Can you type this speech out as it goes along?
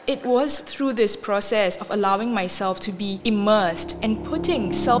it was through this process of allowing myself to be immersed and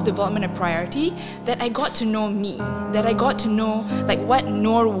putting self-development a priority that I got to know me, that I got to know like what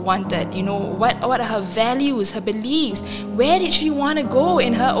Noor wanted, what are her values, her beliefs, where did she want to go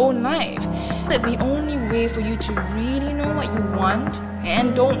in her own life. That the only way for you to really know what you want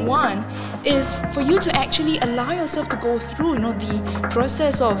and don't want is for you to actually allow yourself to go through, the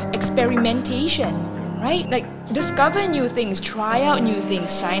process of experimentation, right? Like discover new things, try out new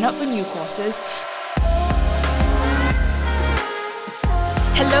things, sign up for new courses.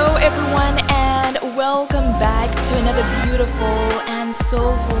 Hello everyone and welcome back to another beautiful and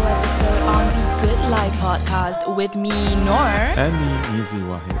soulful episode on the Good Life podcast with me, Noor. And me, Easy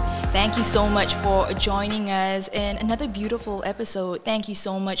Wahid. Thank you so much for joining us in another beautiful episode. Thank you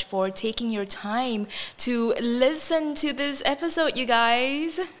so much for taking your time to listen to this episode, you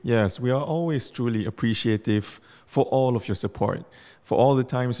guys. Yes, we are always truly appreciative for all of your support, for all the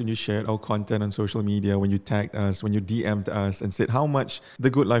times when you shared our content on social media, when you tagged us, when you DM'd us and said how much the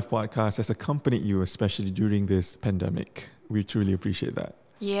Good Life podcast has accompanied you, especially during this pandemic. We truly appreciate that.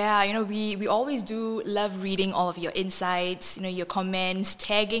 Yeah, we always do love reading all of your insights, your comments,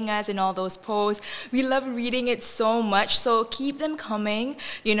 tagging us in all those posts. We love reading it so much, so keep them coming.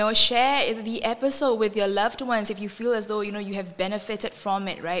 Share the episode with your loved ones if you feel as though, you have benefited from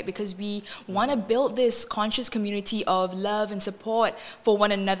it, right? Because we want to build this conscious community of love and support for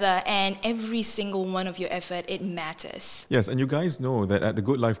one another, and every single one of your effort, it matters. Yes, and you guys know that at the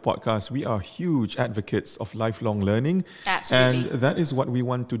Good Life podcast, we are huge advocates of lifelong learning. Absolutely. And that is what we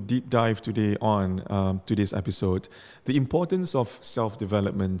want to deep dive today on today's episode, the importance of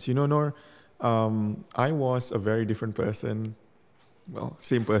self-development. Noor, I was a very different person. Well,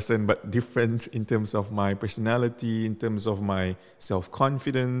 same person, but different in terms of my personality, in terms of my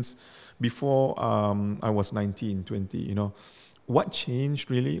self-confidence before I was 19, 20. What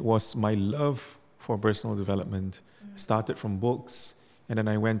changed really was my love for personal development. Started from books, and then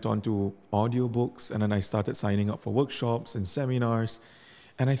I went on to audiobooks, and then I started signing up for workshops and seminars.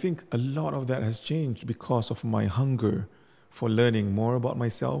 And I think a lot of that has changed because of my hunger for learning more about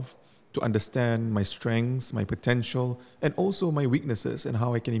myself, to understand my strengths, my potential, and also my weaknesses and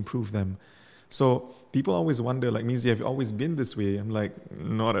how I can improve them. So people always wonder, like, Mizi, have you always been this way? I'm like,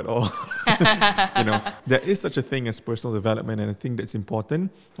 not at all. There is such a thing as personal development, and I think that's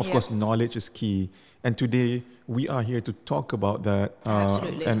important. Of course, knowledge is key. And today we are here to talk about that.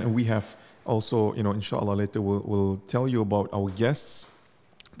 Absolutely. And we have also, inshallah, later we'll tell you about our guests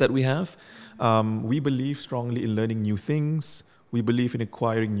that we have. We believe strongly in learning new things. We believe in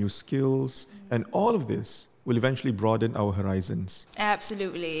acquiring new skills. And all of this will eventually broaden our horizons.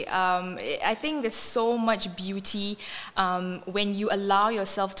 Absolutely. I think there's so much beauty when you allow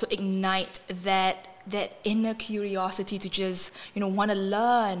yourself to ignite that inner curiosity to just, want to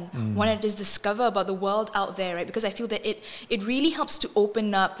learn, want to just discover about the world out there, right? Because I feel that it really helps to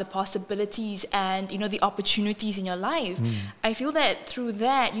open up the possibilities and, the opportunities in your life. I feel that through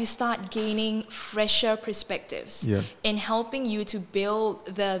that, you start gaining fresher perspectives in helping you to build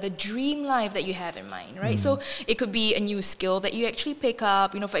the dream life that you have in mind, right? So it could be a new skill that you actually pick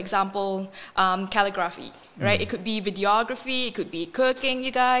up, for example, calligraphy, right? It could be videography, it could be cooking,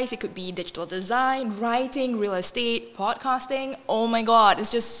 you guys, it could be digital design, writing, real estate, podcasting. Oh my God,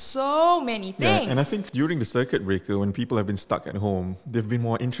 it's just so many things. Yeah, and I think during the circuit breaker, when people have been stuck at home, they've been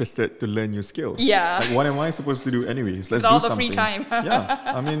more interested to learn new skills. Yeah. Like, what am I supposed to do anyways? Let's With all do the something. free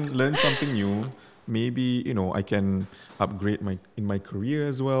time. Learn something new. Maybe, I can upgrade in my career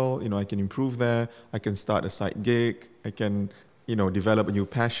as well. I can improve there. I can start a side gig. I can, develop a new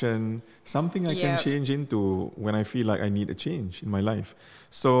passion, something I can change into when I feel like I need a change in my life.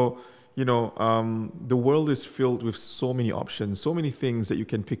 So, the world is filled with so many options, so many things that you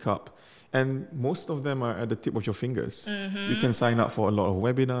can pick up. And most of them are at the tip of your fingers. You can sign up for a lot of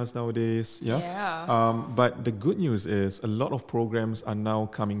webinars nowadays. But the good news is a lot of programs are now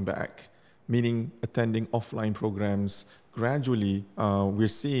coming back, meaning attending offline programs. Gradually, we're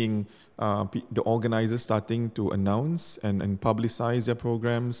seeing the organizers starting to announce and publicize their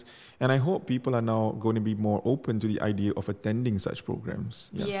programs. And I hope people are now going to be more open to the idea of attending such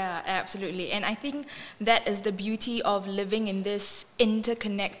programs. Yeah, absolutely. And I think that is the beauty of living in this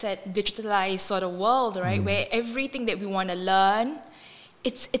interconnected, digitalized sort of world, right? Where everything that we want to learn,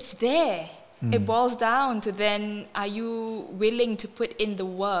 it's there. It boils down to then, are you willing to put in the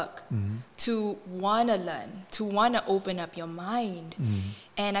work to want to learn, to want to open up your mind?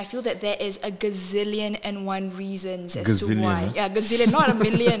 And I feel that there is a gazillion and one reasons as to why. Yeah, gazillion, not a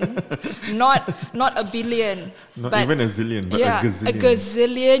million, not a billion. Not even a zillion, but a gazillion. A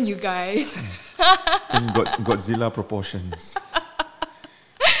gazillion, you guys. In Godzilla proportions.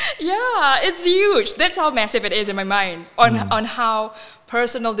 Yeah, it's huge. That's how massive it is in my mind on how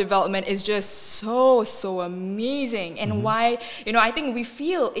personal development is just so amazing, and why, I think we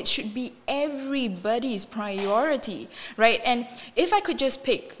feel it should be everybody's priority, right? And if I could just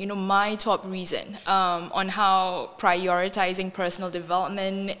pick, my top reason on how prioritizing personal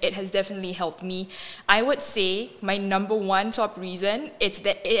development, it has definitely helped me, I would say my number one top reason, it's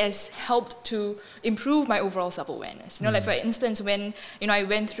that it has helped to improve my overall self-awareness. Like for instance, when, I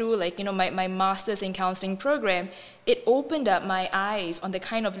went through my master's in counseling program, it opened up my eyes on the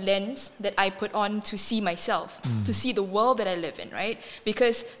kind of lens that I put on to see myself, to see the world that I live in, right?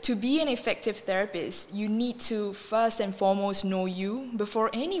 Because to be an effective therapist, you need to first and foremost know you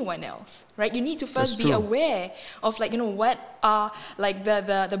before anyone else, right? You need to first be aware of what are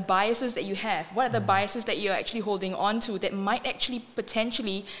the biases that you have, what are the biases that you're actually holding on to that might actually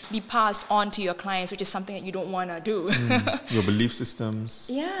potentially be passed on to your clients, which is something that you don't want to do. Your belief systems.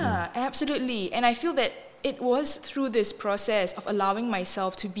 Yeah, absolutely. And I feel that it was through this process of allowing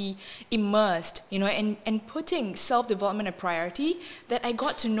myself to be immersed, and putting self-development a priority, that I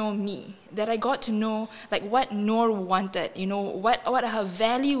got to know me, that I got to know what Noor wanted, what are her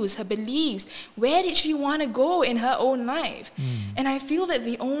values, her beliefs, where did she want to go in her own life. And I feel that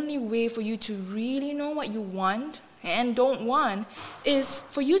the only way for you to really know what you want and don't want is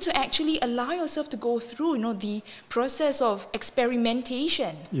for you to actually allow yourself to go through, the process of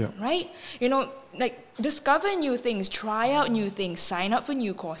experimentation, right? Discover new things, try out new things, sign up for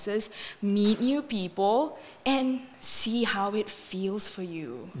new courses, meet new people, and see how it feels for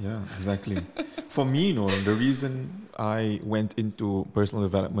you. Yeah, exactly. For me, the reason I went into personal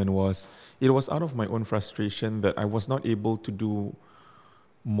development was, it was out of my own frustration that I was not able to do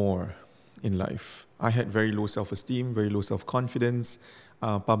more in life. I had very low self-esteem, very low self-confidence.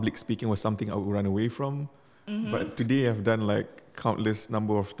 Public speaking was something I would run away from. But today I've done countless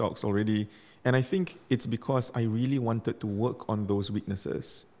number of talks already. And I think it's because I really wanted to work on those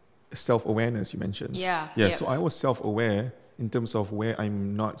weaknesses. Self-awareness, you mentioned. Yeah. So I was self-aware in terms of where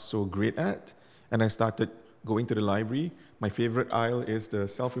I'm not so great at. And I started going to the library. My favorite aisle is the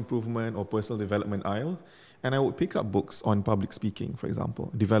self-improvement or personal development aisle. And I would pick up books on public speaking, for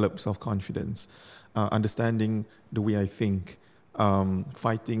example, develop self-confidence, understanding the way I think,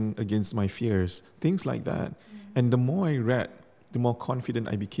 fighting against my fears, things like that. And the more I read, the more confident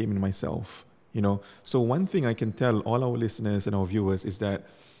I became in myself, So one thing I can tell all our listeners and our viewers is that,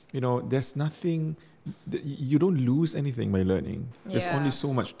 there's nothing, you don't lose anything by learning. There's only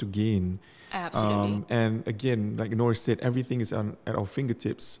so much to gain. Absolutely. And again, like Noor said, everything is at our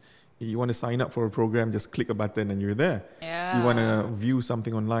fingertips. You want to sign up for a program, just click a button and you're there. Yeah. You want to view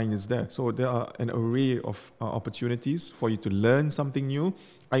something online, it's there. So there are an array of opportunities for you to learn something new.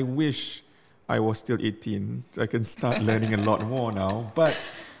 I wish I was still 18. So I can start learning a lot more now. But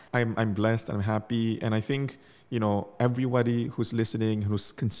I'm blessed, I'm happy. And I think, everybody who's listening,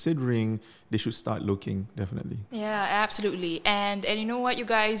 who's considering, they should start looking, definitely. Yeah, absolutely. And you know what, you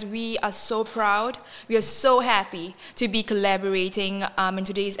guys, we are so proud. We are so happy to be collaborating in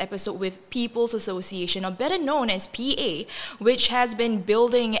today's episode with People's Association, or better known as PA, which has been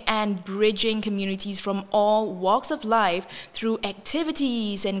building and bridging communities from all walks of life through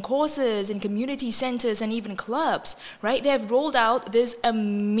activities and courses and community centers and even clubs, right? They have rolled out this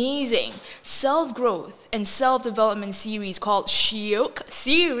amazing self-growth and self-development series called Shiok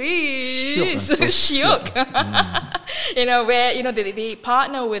Series. Shiok. Where they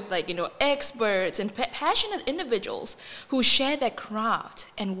partner with experts and passionate individuals who share their craft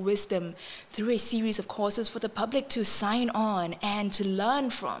and wisdom through a series of courses for the public to sign on and to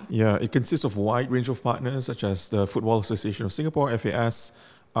learn from. Yeah, it consists of a wide range of partners such as the Football Association of Singapore, FAS,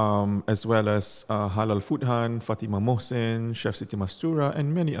 as well as Halal Foodhan, Fatima Mohsen, Chef Siti Mastura,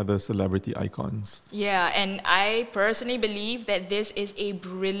 and many other celebrity icons. Yeah, and I personally believe that this is a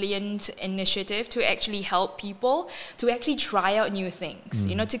brilliant initiative to actually help people to actually try out new things,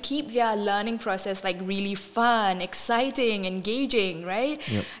 to keep their learning process really fun, exciting, engaging, right?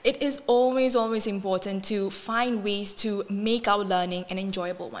 Yep. It is always important to find ways to make our learning an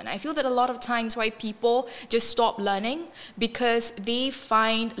enjoyable one. I feel that a lot of times why people just stop learning because they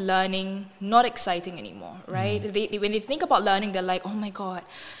find learning not exciting anymore, right? When they think about learning, they're like, oh my God,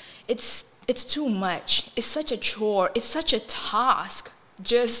 it's too much. It's such a chore. It's such a task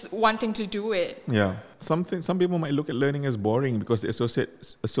just wanting to do it. Yeah. Some people might look at learning as boring because they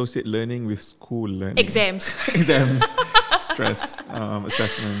associate learning with school learning. Exams, stress,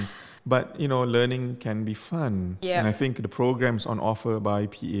 assessments. But, learning can be fun. Yeah. And I think the programs on offer by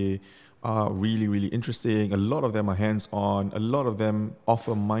PA are really, really interesting. A lot of them are hands-on. A lot of them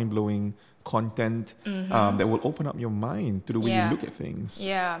offer mind-blowing content that will open up your mind to the way you look at things.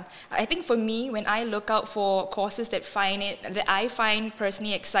 Yeah, I think for me, when I look out for courses that I find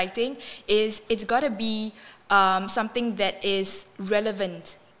personally exciting, is it's got to be something that is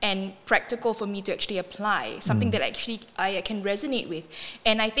relevant and practical for me to actually apply, something that actually I can resonate with.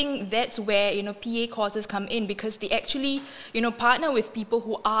 And I think that's where, PA courses come in, because they actually, partner with people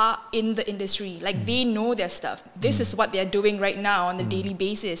who are in the industry. Like they know their stuff. This is what they're doing right now on a daily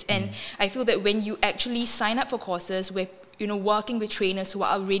basis. And I feel that when you actually sign up for courses with, working with trainers who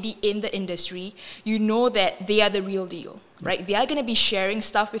are already in the industry, you know that they are the real deal, right? They are going to be sharing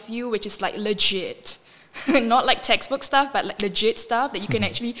stuff with you, which is like legit. Not like textbook stuff, but like legit stuff that you can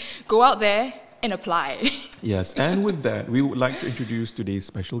actually go out there and apply. Yes, and with that, we would like to introduce today's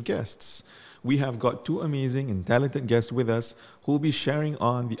special guests. We have got two amazing and talented guests with us who will be sharing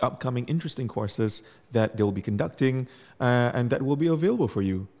on the upcoming interesting courses that they'll be conducting and that will be available for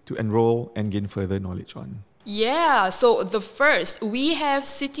you to enroll and gain further knowledge on. Yeah, so the first, we have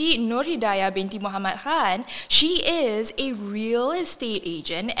Siti Nurhidayah binti Muhammad Khan. She is a real estate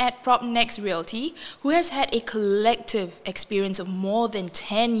agent at PropNext Realty who has had a collective experience of more than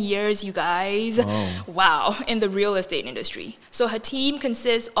 10 years, you guys. Wow, in the real estate industry. So her team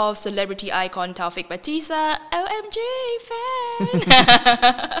consists of celebrity icon Taufik Batisa, OMG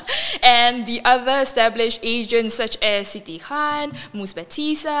fan, and the other established agents such as Siti Khan, Mus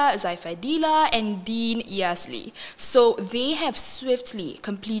Batisa, Zaifadila, and Dean Yasli. So they have swiftly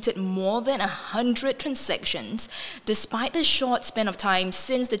completed more than 100 transactions despite the short span of time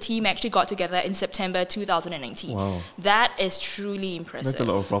since the team actually got together in September 2019. Wow. That is truly impressive. That's a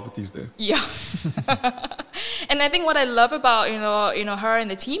lot of properties there. Yeah. And I think what I love about her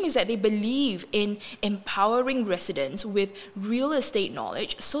and the team is that they believe in empowering residents with real estate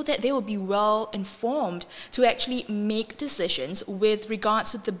knowledge so that they will be well informed to actually make decisions with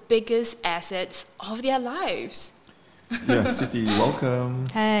regards to the biggest assets of their lives. Yes, Siti, welcome.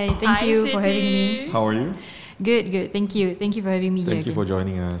 Hi, thank you for having me. How are you? Good. Thank you for having me here. Thank you for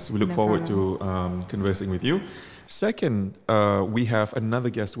joining us. We look forward to conversing with you. Second, we have another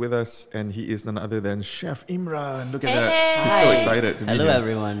guest with us, and he is none other than Chef Imran. Look at that. He's so excited to be here. Hello,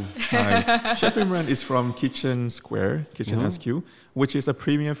 everyone. Hi. Chef Imran is from Kitchen Square, Kitchen SQ, which is a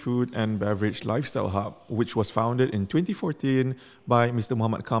premier food and beverage lifestyle hub, which was founded in 2014 by Mr.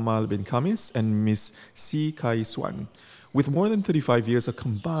 Muhammad Kamal bin Khamis and Miss C. Kai Swan. With more than 35 years of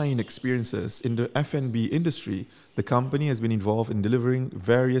combined experiences in the F&B industry, the company has been involved in delivering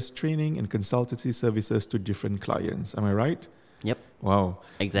various training and consultancy services to different clients. Am I right? Yep. Wow.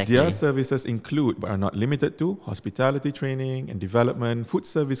 Exactly. Their services include, but are not limited to, hospitality training and development, food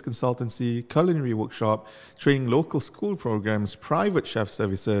service consultancy, culinary workshop, training local school programs, private chef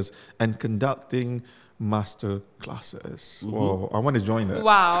services, and conducting master classes. Whoa, I want to join that.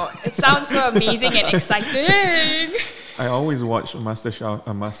 Wow, it sounds so amazing and exciting. I always watch MasterChef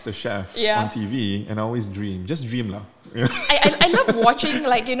on TV, and I always dream. Just dream lah. I love watching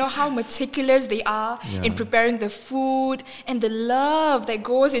how meticulous they are in preparing the food and the love that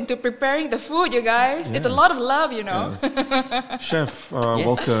goes into preparing the food, you guys. Yes. It's a lot of love, Yes. Chef,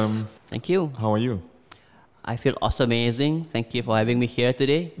 welcome. Thank you. How are you? I feel awesome, amazing. Thank you for having me here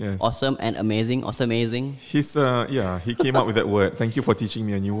today. Yes. Awesome and amazing. Awesome, amazing. He's he came up with that word. Thank you for teaching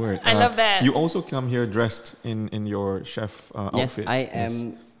me a new word. I love that. You also come here dressed in your chef Yes, outfit. I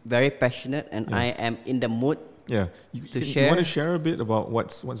am very passionate and I am in the mood You share. want to share a bit about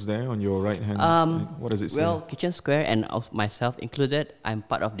what's there on your right hand side? What does it say? Well, Kitchen Square and myself included, I'm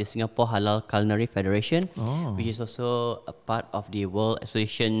part of the Singapore Halal Culinary Federation, which is also a part of the World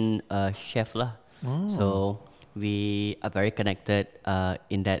Association Chef lah. So we are very connected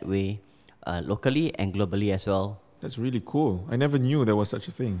in that way, locally and globally as well. That's really cool. I never knew there was such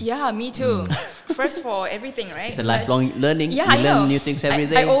a thing. Yeah, me too. First for everything, right? It's a lifelong learning. Yeah, you I learn know. new things every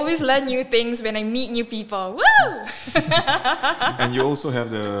day. I always learn new things when I meet new people. Woo! And you also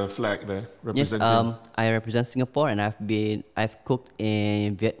have the flag there Yes, representing. I represent Singapore and I've cooked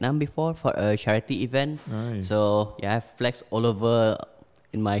in Vietnam before for a charity event. Nice. So I have flags all over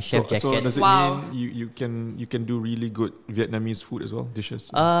in my chef jacket. So does it Wow. mean you can do really good Vietnamese food as well, dishes?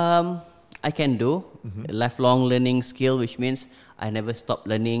 I can do lifelong learning skill, which means I never stop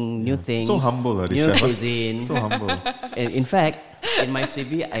learning new things. So humble, this new chef. cuisine. So humble. In fact, in my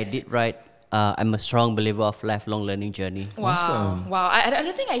CV, I did write I'm a strong believer of lifelong learning journey. Wow. Awesome. Wow. I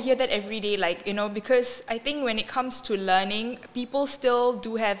don't think I hear that every day, like, because I think when it comes to learning, people still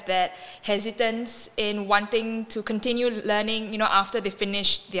do have that hesitance in wanting to continue learning, after they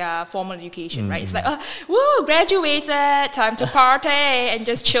finish their formal education, right? It's like, woo, graduated, time to party and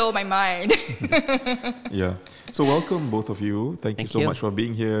just chill my mind. Yeah. So welcome both of you. Thank you so much for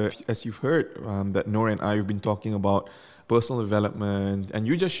being here. As you've heard, that Noor and I have been talking about personal development, and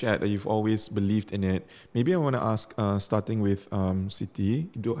you just shared that you've always believed in it. Maybe I want to ask, starting with Siti.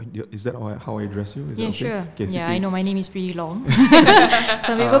 Is that how I address you? Is that okay? Sure. Okay, Yeah, Siti. I know my name is pretty long.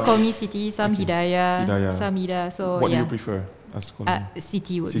 Some people call me Siti, some Hidayah, some Ida. So what do you prefer?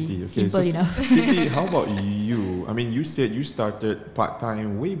 Siti would Siti, be okay. simple enough. Siti, how about you? I mean, you said you started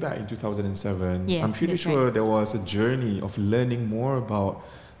part-time way back in 2007. Yeah, I'm pretty sure there was a journey of learning more about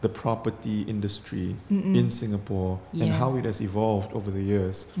the property industry in Singapore and how it has evolved over the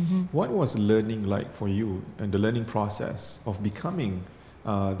years. What was learning like for you and the learning process of becoming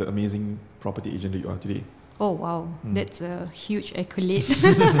the amazing property agent that you are today? Oh wow, that's a huge accolade.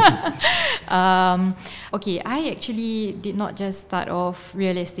 Okay, I actually did not just start off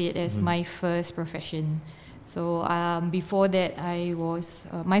real estate as my first profession. So before that, I was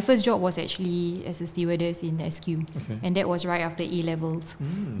my first job was actually as a stewardess in SQ, and that was right after A levels.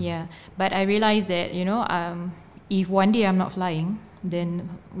 Yeah, but I realized that if one day I'm not flying, then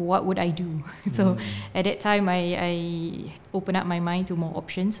what would I do? So at that time, I opened up my mind to more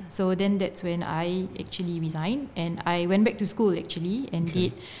options. So then that's when I actually resigned, and I went back to school actually and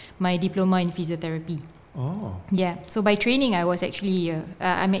did my diploma in physiotherapy. Oh. Yeah. So by training, I'm actually a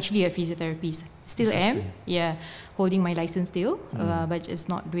physiotherapist. Still am. Yeah. Holding my license still, but just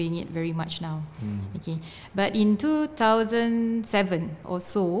not doing it very much now. Okay. But in 2007 or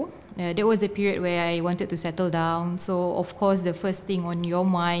so, that was the period where I wanted to settle down. So of course, the first thing on your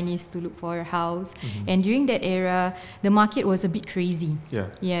mind is to look for a house. And during that era, the market was a bit crazy. Yeah.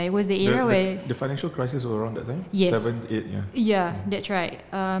 Yeah. It was the era where the financial crisis was around that time. Yes. 7, 8. Yeah. Yeah, that's right.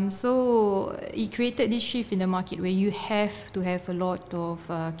 So it created this shift in the market where you have to have a lot of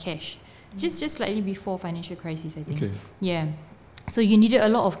cash. Just slightly before financial crisis, I think. Yeah. So you needed a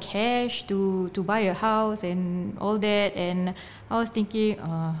lot of cash to buy a house and all that. And I was thinking,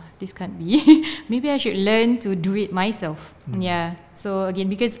 this can't be. Maybe I should learn to do it myself. Yeah. So again,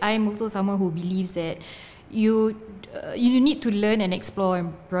 because I'm also someone who believes that you need to learn and explore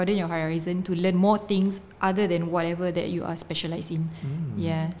and broaden your horizon to learn more things other than whatever that you are specialized in.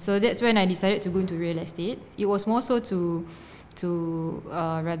 Yeah. So that's when I decided to go into real estate. It was more so to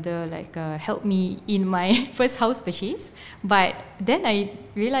rather like help me in my first house purchase. But then I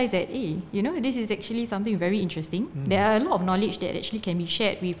realized that this is actually something very interesting. There are a lot of knowledge that actually can be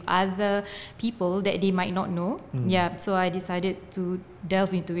shared with other people that they might not know. Yeah, so I decided to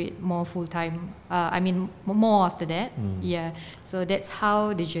delve into it more full time. More after that. Yeah, so that's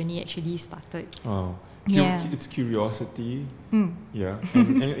how the journey actually started. Oh. Yeah. It's curiosity. Yeah.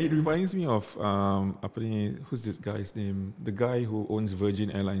 And it reminds me of who's this guy's name? The guy who owns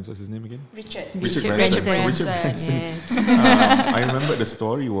Virgin Airlines. What's his name again? Richard Branson. Branson. Yes. I remember the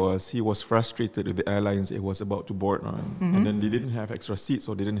story was he was frustrated with the airlines it was about to board on, and then they didn't have extra seats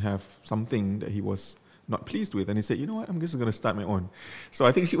or they didn't have something that he was not pleased with, and he said, you know what, I'm just going to start my own. So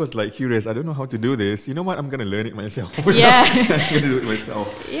I think she was like curious, I don't know how to do this, you know what, I'm going to learn it myself. Yeah. I'm going to do it myself.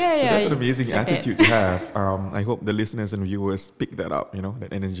 Yeah, so yeah, that's an amazing like attitude to have. I hope the listeners and viewers pick that up,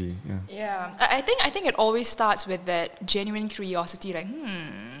 that energy. Yeah, I think it always starts with that genuine curiosity, like,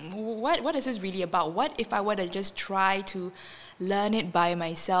 what is this really about? What if I were to just try to learn it by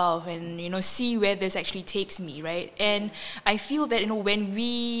myself and see where this actually takes me, right? And I feel that when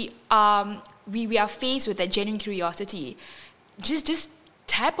we are faced with that genuine curiosity, just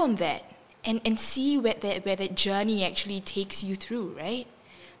tap on that and see where that journey actually takes you through, right?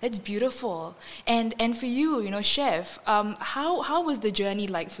 That's beautiful. And for you, Chef, how was the journey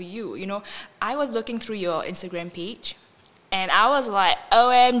like for you? I was looking through your Instagram page, and I was like,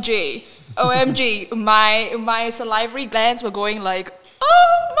 OMG, my salivary glands were going like,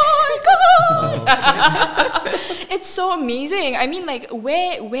 oh my God. It's so amazing. I mean, like,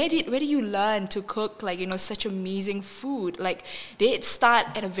 where did you learn to cook, like, such amazing food? Like, did it start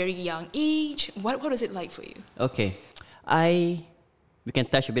at a very young age? What was it like for you? Okay. We can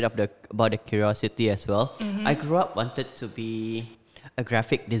touch a bit about the curiosity as well. I grew up wanted to be a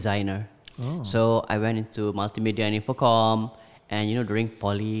graphic designer. So I went into multimedia and infocom, and during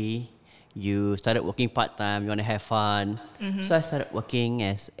poly, you started working part-time, you want to have fun. So I started working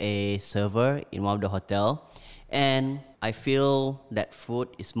as a server in one of the hotel, and I feel that food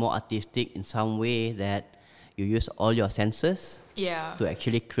is more artistic in some way, that you use all your senses to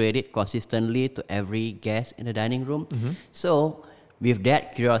actually create it consistently to every guest in the dining room. So with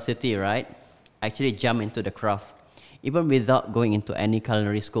that curiosity, right, I actually jump into the craft, even without going into any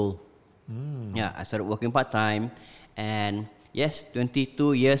culinary school. Yeah, I started working part-time, and yes,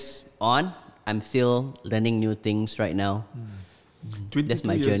 22 years on, I'm still learning new things right now. 22 That's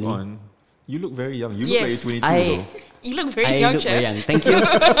my years journey. on, you look very young. You look like you're 22 though. You look very young, look chef. very young. Thank you.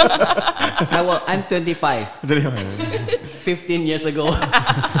 I'm 25. 15 years ago.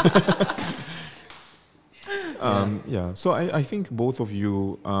 Yeah, so I think both of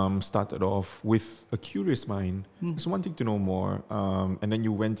you started off with a curious mind, just wanting to know more, and then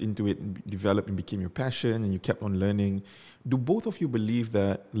you went into it and developed and became your passion, and you kept on learning. Do both of you believe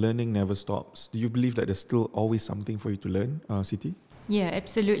that learning never stops? Do you believe that there's still always something for you to learn, Siti? Yeah,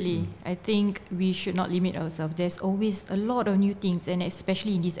 absolutely. I think we should not limit ourselves. There's always a lot of new things, and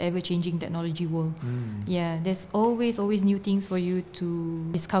especially in this ever-changing technology world. Yeah, there's always new things for you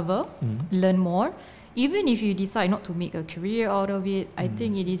to discover, learn more. Even if you decide not to make a career out of it, I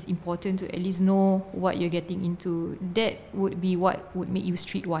think it is important to at least know what you're getting into. That would be what would make you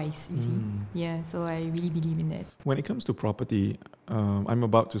streetwise, you see. Yeah, so I really believe in that. When it comes to property, I'm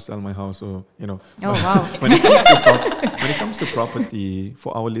about to sell my house, so Oh wow. when it comes to property,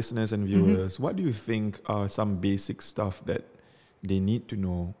 for our listeners and viewers, what do you think are some basic stuff that they need to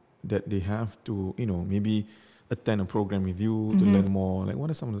know, that they have to, maybe attend a program with you to learn more? Like, what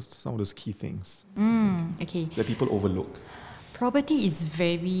are some of those key things Okay. that people overlook? Property is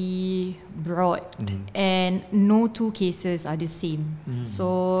very broad, and no two cases are the same.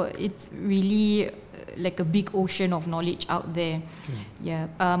 So it's really like a big ocean of knowledge out there. Yeah.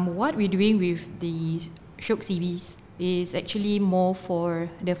 What we're doing with the Shok series is actually more for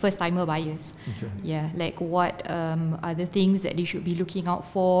the first-timer buyers. Yeah, like what are the things that they should be looking out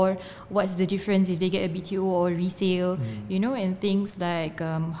for? What's the difference if they get a BTO or resale? And things like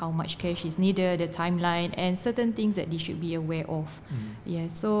how much cash is needed, the timeline, and certain things that they should be aware of. Yeah,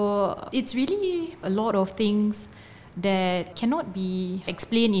 so it's really a lot of things that cannot be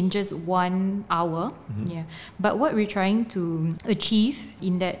explained in just 1 hour. Yeah, but what we're trying to achieve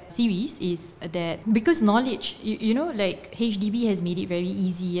in that series is that, because knowledge, like HDB has made it very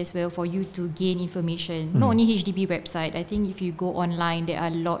easy as well for you to gain information. Not only HDB website, I think if you go online, there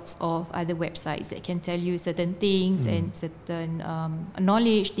are lots of other websites that can tell you certain things and certain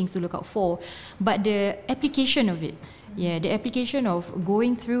knowledge, things to look out for. But the application of it, the application of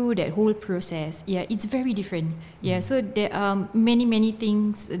going through that whole process, it's very different. So there are many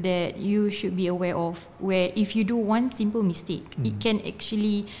things that you should be aware of, where if you do one simple mistake, it can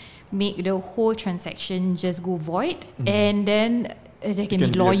actually make the whole transaction just go void, and then there can be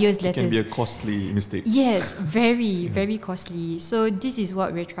lawyers' letters. It can be a costly mistake. Yes, very costly. So this is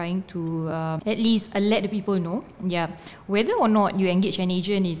what we're trying to at least let the people know. Whether or not you engage an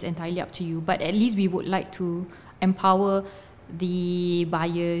agent is entirely up to you, but at least we would like to empower the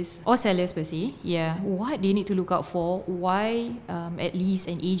buyers or sellers per se, what they need to look out for, why at least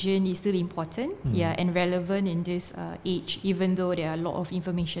an agent is still important, and relevant in this age, even though there are a lot of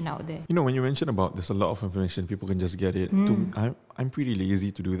information out there. When you mention about there's a lot of information, people can just get it. I'm pretty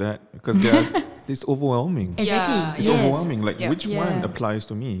lazy to do that, because it's overwhelming. Exactly. It's overwhelming. Like, which one Yeah. applies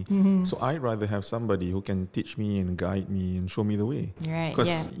to me? So I'd rather have somebody who can teach me and guide me and show me the way. Right.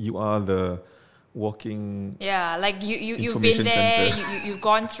 Because you are the walking like you've information been there, center. you've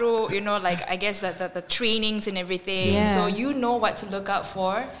gone through, like I guess the trainings and everything, so you know what to look out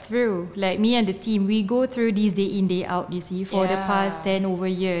for. Through, like me and the team, we go through these day in day out, you see, for the past 10 over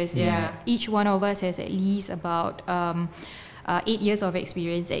years. Each one of us has at least about 8 years of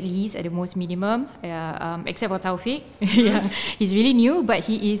experience, at least, at the most minimum, except for Taufik. He's really new, but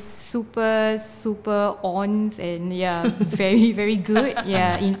he is super on, and very good.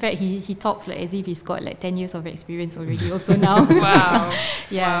 In fact, he talks like as if he's got like 10 years of experience already also now.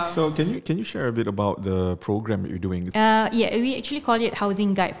 Wow. So can you share a bit about the program that you're doing? We actually call it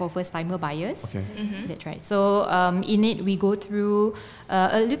Housing Guide for First-Timer Buyers. Okay. That's right. So in it, we go through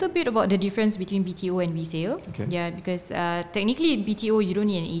a little bit about the difference between BTO and resale. Because technically BTO you don't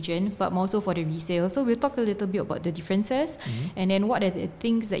need an agent, but more so for the resale. So we'll talk a little bit about the differences, and then what are the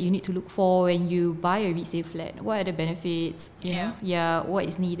things that you need to look for when you buy a resale flat. What are the benefits? What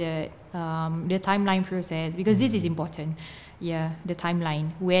is needed? The timeline process, because this is important. The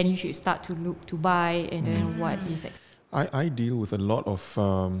timeline, when you should start to look to buy, and then what is I deal with a lot of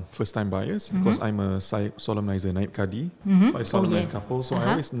first-time buyers, because I'm a solemnizer, night Qadi, I solemnize couples. So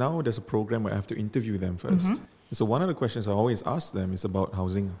I always, now there's a program where I have to interview them first. So one of the questions I always ask them is about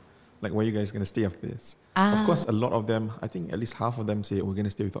housing. like, where are you guys going to stay after this? Of course, a lot of them, I think at least half of them say, we're going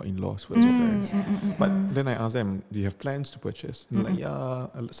to stay with our in-laws first, or parents. But then I ask them, do you have plans to purchase? And like, yeah.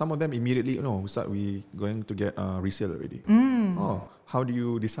 Some of them immediately, no, we going to get resale already. Oh, how do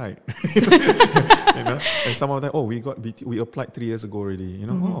you decide? And some of them, we applied 3 years ago already.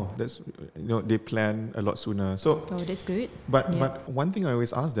 That's, they plan a lot sooner. So, that's good. But one thing I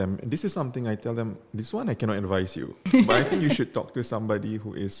always ask them, and this is something I tell them, this one I cannot advise you, but I think you should talk to somebody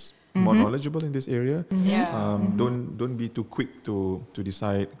who is more knowledgeable in this area. Don't be too quick to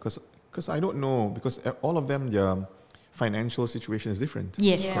decide, because I don't know, because all of them, their financial situation is different.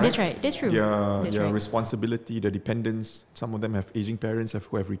 Yes, that's right. That's true. Their responsibility, their dependence. Some of them have aging parents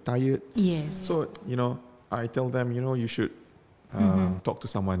who have retired. Yes. So I tell them, you should talk to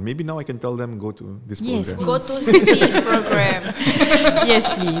someone. Maybe now I can tell them go to this program. Go to Siti's program. Yes,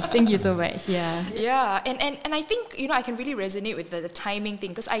 please. Thank you so much. Yeah, and I think I can really resonate with the timing thing,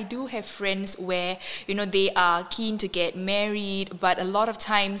 because I do have friends where they are keen to get married, but a lot of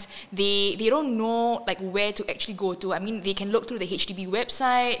times they don't know like where to actually go to. I mean, they can look through the HDB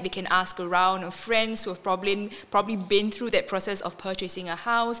website, they can ask around of friends who have probably been through that process of purchasing a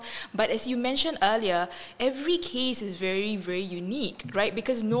house. But as you mentioned earlier, every case is very, very unique, right?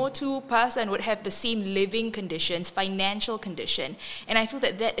 Because no two person would have the same living conditions, financial condition. And I feel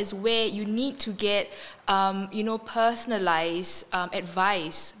that is where you need to get, personalized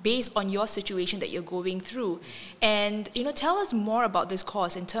advice based on your situation that you're going through. And, tell us more about this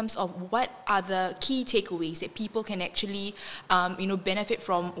course in terms of what are the key takeaways that people can actually, benefit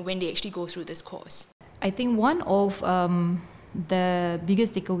from when they actually go through this course. I think one of the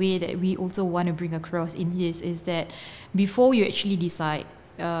biggest takeaway that we also want to bring across in this is that before you actually decide,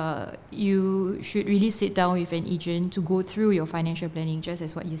 you should really sit down with an agent to go through your financial planning, just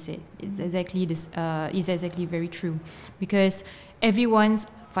as what you said. It's exactly this. Is exactly very true, because everyone's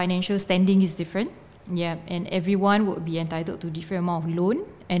financial standing is different. Yeah, and everyone would be entitled to different amount of loan,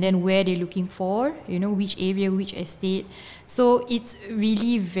 and then where they're looking for, which area, which estate. So it's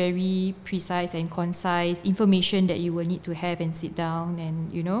really very precise and concise information that you will need to have and sit down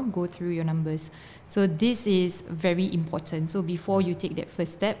and, go through your numbers. So this is very important. So before you take that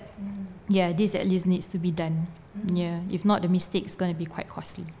first step, this at least needs to be done. Yeah, if not, the mistake is going to be quite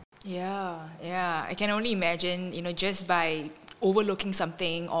costly. Yeah. I can only imagine, just by overlooking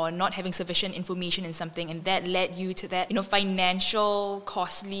something or not having sufficient information in something, and that led you to that financial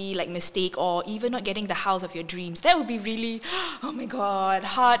costly mistake, or even not getting the house of your dreams. That would be really, oh my god,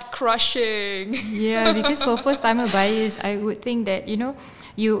 heart crushing. Yeah, because for first timer buyers, I would think that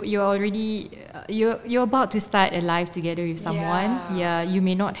you're already you're about to start a life together with someone. You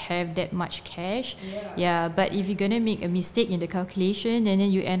may not have that much cash, but if you're gonna make a mistake in the calculation and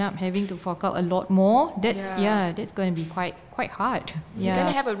then you end up having to fork out a lot more, that's gonna be quite hard. You're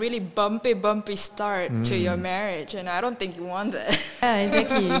gonna have a really bumpy start to your marriage, and I don't think you want that.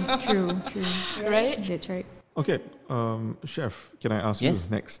 Exactly. True. Right? That's right. Okay, Chef, can I ask you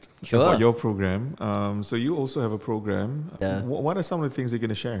next about your program? So you also have a program. What are some of the things you're going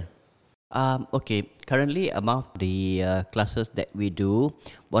to share? Okay, currently among the classes that we do,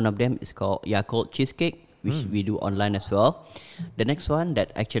 one of them is called Yakult Cheesecake, which we do online as well. The next one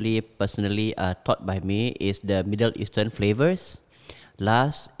that actually personally taught by me is the Middle Eastern flavors.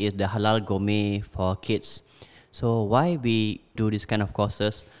 Last is the Halal Gourmet for kids. So why we do this kind of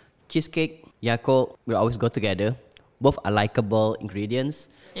courses? Cheesecake, Yakult will always go together. Both are likable ingredients,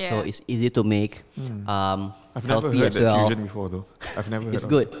 so it's easy to make. I've never heard that fusion before, though. I've never heard it's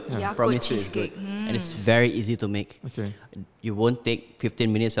good. Yakult Promise cheesecake. It's good. And it's very easy to make. Okay. You won't take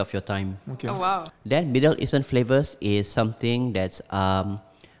 15 minutes of your time. Okay. Oh, wow. Then Middle Eastern flavors is something that's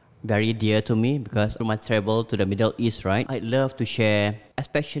very dear to me, because through my travel to the Middle East, right, I love to share,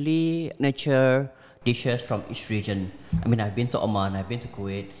 especially nature dishes from each region. I mean, I've been to Oman, I've been to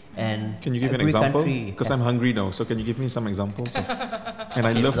Kuwait, and can you give an example? Because I'm hungry now, so can you give me some examples? And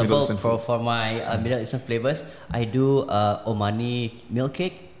I love Middle Eastern food. For my Middle Eastern flavors, I do Omani milk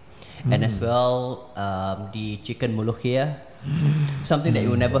cake, and as well the chicken mulukhia, something that you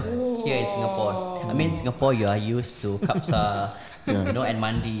will never hear in Singapore. I mean, in Singapore you are used to kapsa, and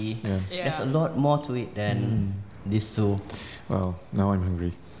mandi. There's a lot more to it than these two. Wow, now I'm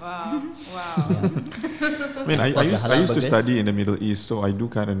hungry. Wow. I mean, I used to study in the Middle East, so I do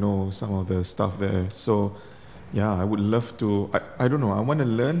kind of know some of the stuff there. So, I would love to. I don't know. I want to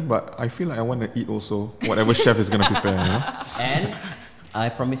learn, but I feel like I want to eat also whatever chef is going to prepare. And I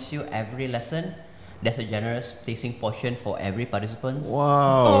promise you, every lesson there's a generous tasting portion for every participant.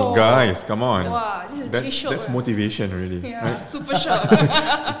 Wow, guys, come on. Wow, this is really short. That's motivation, really. Right? Super short.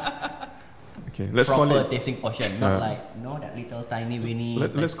 Okay, let's proper call it tasting portion, not like that little tiny mini.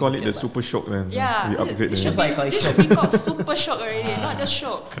 Let's call it the Super Shock then. Yeah, We upgrade this the should be called Super Shock already, not just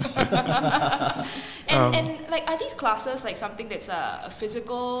Shock. and like, are these classes like something that's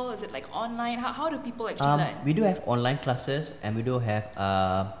physical? Is it like online? How do people actually learn? We do have online classes and we do have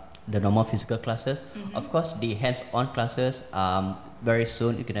the normal physical classes. Of course, the hands-on classes, very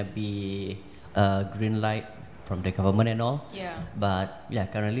soon it's gonna be a green light from the government and all. Yeah. But yeah,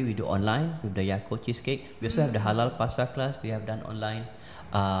 currently we do online with the Yakult cheesecake. We also have the halal pasta class. We have done online.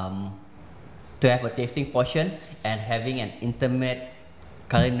 To have a tasting portion and having an intimate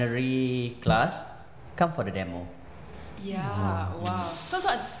culinary class, come for the demo. Yeah, wow. So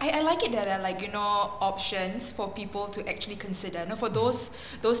I like it that there are, like, options for people to actually consider. For those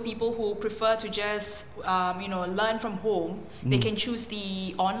people who prefer to just learn from home, they can choose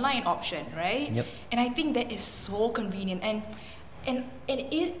the online option, right? Yep. And I think that is so convenient, and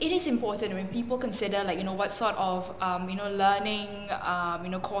it is important when people consider, like, what sort of learning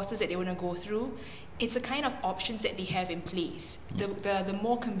courses that they want to go through. It's the kind of options that they have in place. The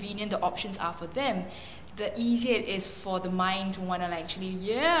more convenient the options are for them, the easier it is for the mind to want to actually,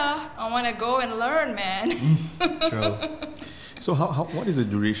 I want to go and learn, man. True. So what is the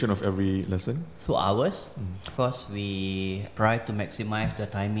duration of every lesson? 2 hours. Of course, we try to maximize the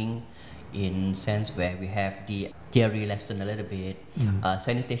timing in sense where we have the theory lesson a little bit,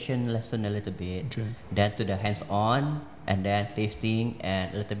 sanitation lesson a little bit, then to the hands-on, and then tasting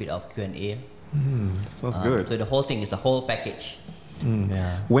and a little bit of Q&A. Sounds good. So the whole thing is a whole package.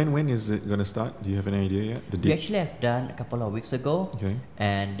 Yeah. When is it gonna start? Do you have any idea yet? The dates? We actually have done a couple of weeks ago, Okay.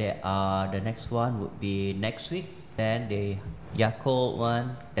 and the next one would be next week. Then the Yakult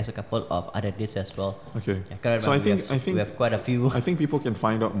one. There's a couple of other dates as well. Okay. I can't So I remember. think we have quite a few. I think people can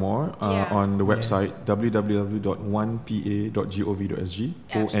find out more on the website www.onepa.gov.sg.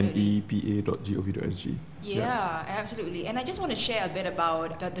 onepa.gov.sg. Yeah, absolutely. And I just want to share a bit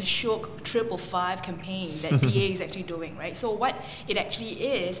about the Shook 555 campaign that PA is actually doing, right? So what it actually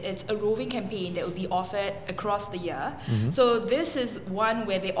is, it's a roving campaign that will be offered across the year. So this is one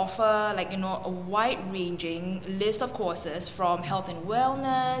where they offer, like, a wide-ranging list of courses from health and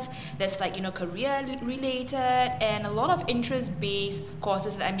wellness, that's like, career-related, and a lot of interest-based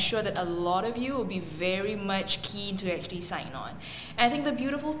courses that I'm sure that a lot of you will be very much keen to actually sign on. And I think the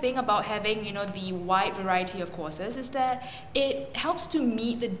beautiful thing about having, the wide variety of courses is that it helps to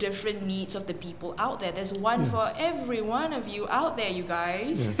meet the different needs of the people out there. There's one for every one of you out there, you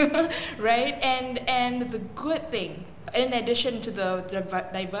guys, right? And the good thing, in addition to the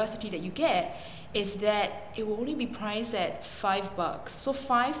diversity that you get, is that it will only be priced at $5. So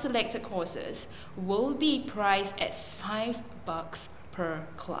 5 selected courses will be priced at $5 per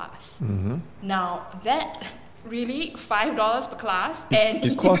class. Now that really $5 per class, and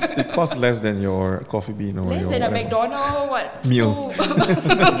It costs less than your coffee bean or less your than a whatever. McDonald's Meal.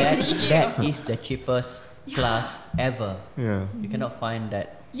 that is the cheapest class ever. Yeah. You cannot find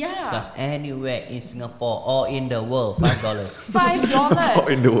that Yeah, class anywhere in Singapore or in the world. $5. $5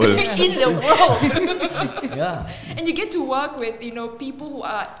 Or in the world. in the world. Yeah. And you get to work with people who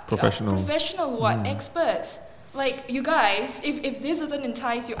are Professionals. who are experts. Like, you guys, if this doesn't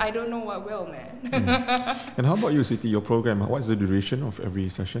entice you, I don't know what will, man. And how about you, Siti? Your program, what's the duration of every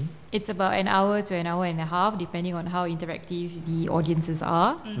session? It's about an hour to an hour and a half, depending on how interactive the audiences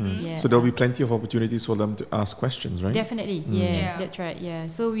are. Yeah. So there'll be plenty of opportunities for them to ask questions, right? Definitely, Yeah. that's right, yeah.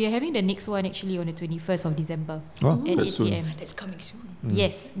 So we are having the next one actually on the 21st of December Oh, at that's 8 soon. p.m. That's coming soon.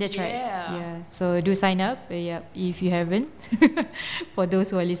 Yes, that's right. Yeah. Yeah. So do sign up, if you haven't. For those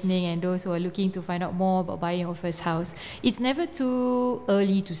who are listening and those who are looking to find out more about buying your first house, it's never too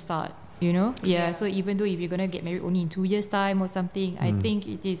early to start. Yeah. So even though if you're gonna get married only in 2 years' time or something, I think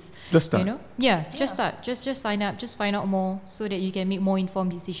it is. Just start. Just start. Just sign up. Just find out more so that you can make more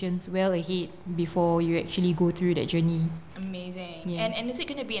informed decisions well ahead before you actually go through that journey. Amazing. Yeah. And is it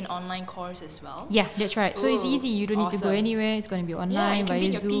going to be an online course as well? Yeah, that's right. So it's Ooh, easy. You don't need to go awesome. anywhere. It's going to be Yeah, online you can be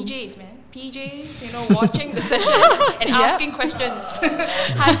in via your Zoom. PJs, man. PJs, watching the session and asking questions.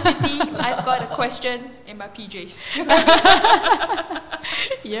 Hi, Siti. I've got a question in my PJs.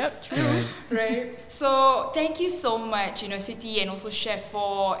 Yep, true. Right. So thank you so much, Siti, and also Chef,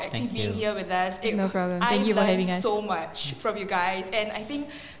 for actually Thank being you. here with us. No problem. Thank I you for learned having us. so much from you guys, and I think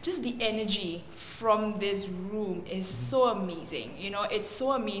just the energy from this room is so amazing. It's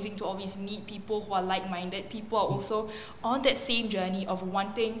so amazing to always meet people who are like-minded. People are also on that same journey of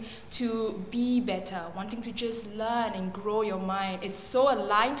wanting to be better, wanting to just learn and grow your mind. It's so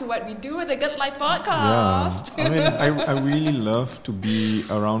aligned to what we do with the Good Life podcast. Yeah. I mean, I really love to be be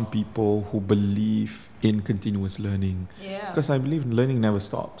around people who believe in continuous learning. Yeah. Because I believe learning never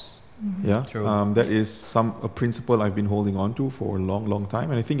stops. Yeah, True. that is a principle I've been holding on to for a long, long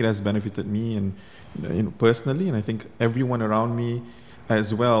time, and I think it has benefited me and personally, and I think everyone around me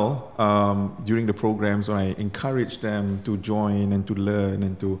as well. During the programs, when I encourage them to join and to learn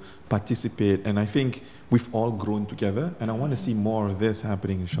and to participate, and I think we've all grown together, and I want to see more of this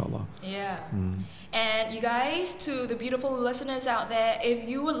happening, inshallah. Yeah. And you guys, to the beautiful listeners out there, if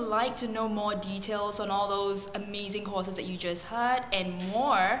you would like to know more details on all those amazing courses that you just heard and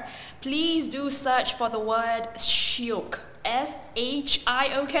more, please do search for the word Shiok,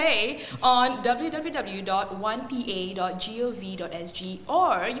 SHIOK, on www.1pa.gov.sg,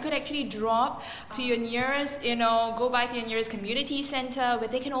 or you could actually drop to your nearest, go by to your nearest community center where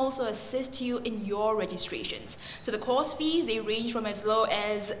they can also assist you in your registrations. So the course fees, they range from as low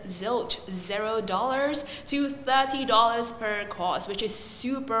as zilch, $0 to $30 per course, which is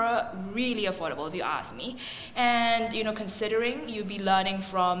really affordable if you ask me. And considering you'll be learning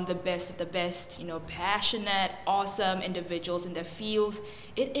from the best of the best, passionate, awesome individuals in their fields,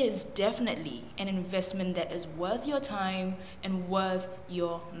 it is definitely an investment that is worth your time and worth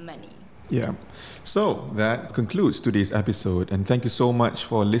your money. Yeah. So that concludes today's episode, and thank you so much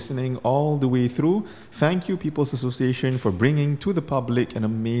for listening all the way through. Thank you, People's Association, for bringing to the public an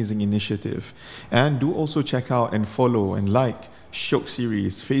amazing initiative. And do also check out and follow and like Shiok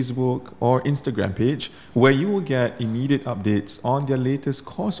Series Facebook or Instagram page, where you will get immediate updates on their latest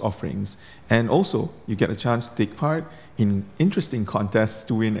course offerings, and also you get a chance to take part in interesting contests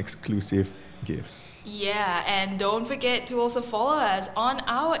to win exclusive gifts. Yeah, and don't forget to also follow us on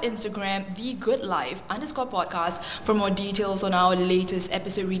our Instagram, @TheGoodLife_podcast, for more details on our latest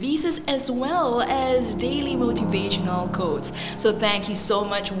episode releases as well as daily motivational quotes. So thank you so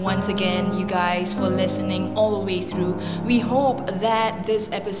much once again, you guys, for listening all the way through. We hope that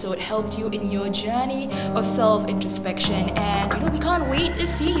this episode helped you in your journey of self-introspection, and we can't wait to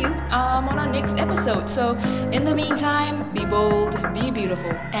see you on our next episode. So in the meantime, be bold, be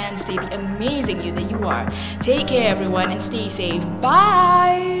beautiful, and stay the amazing you that you are. Take care, everyone, and stay safe.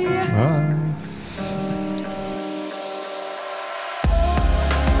 Bye. Bye.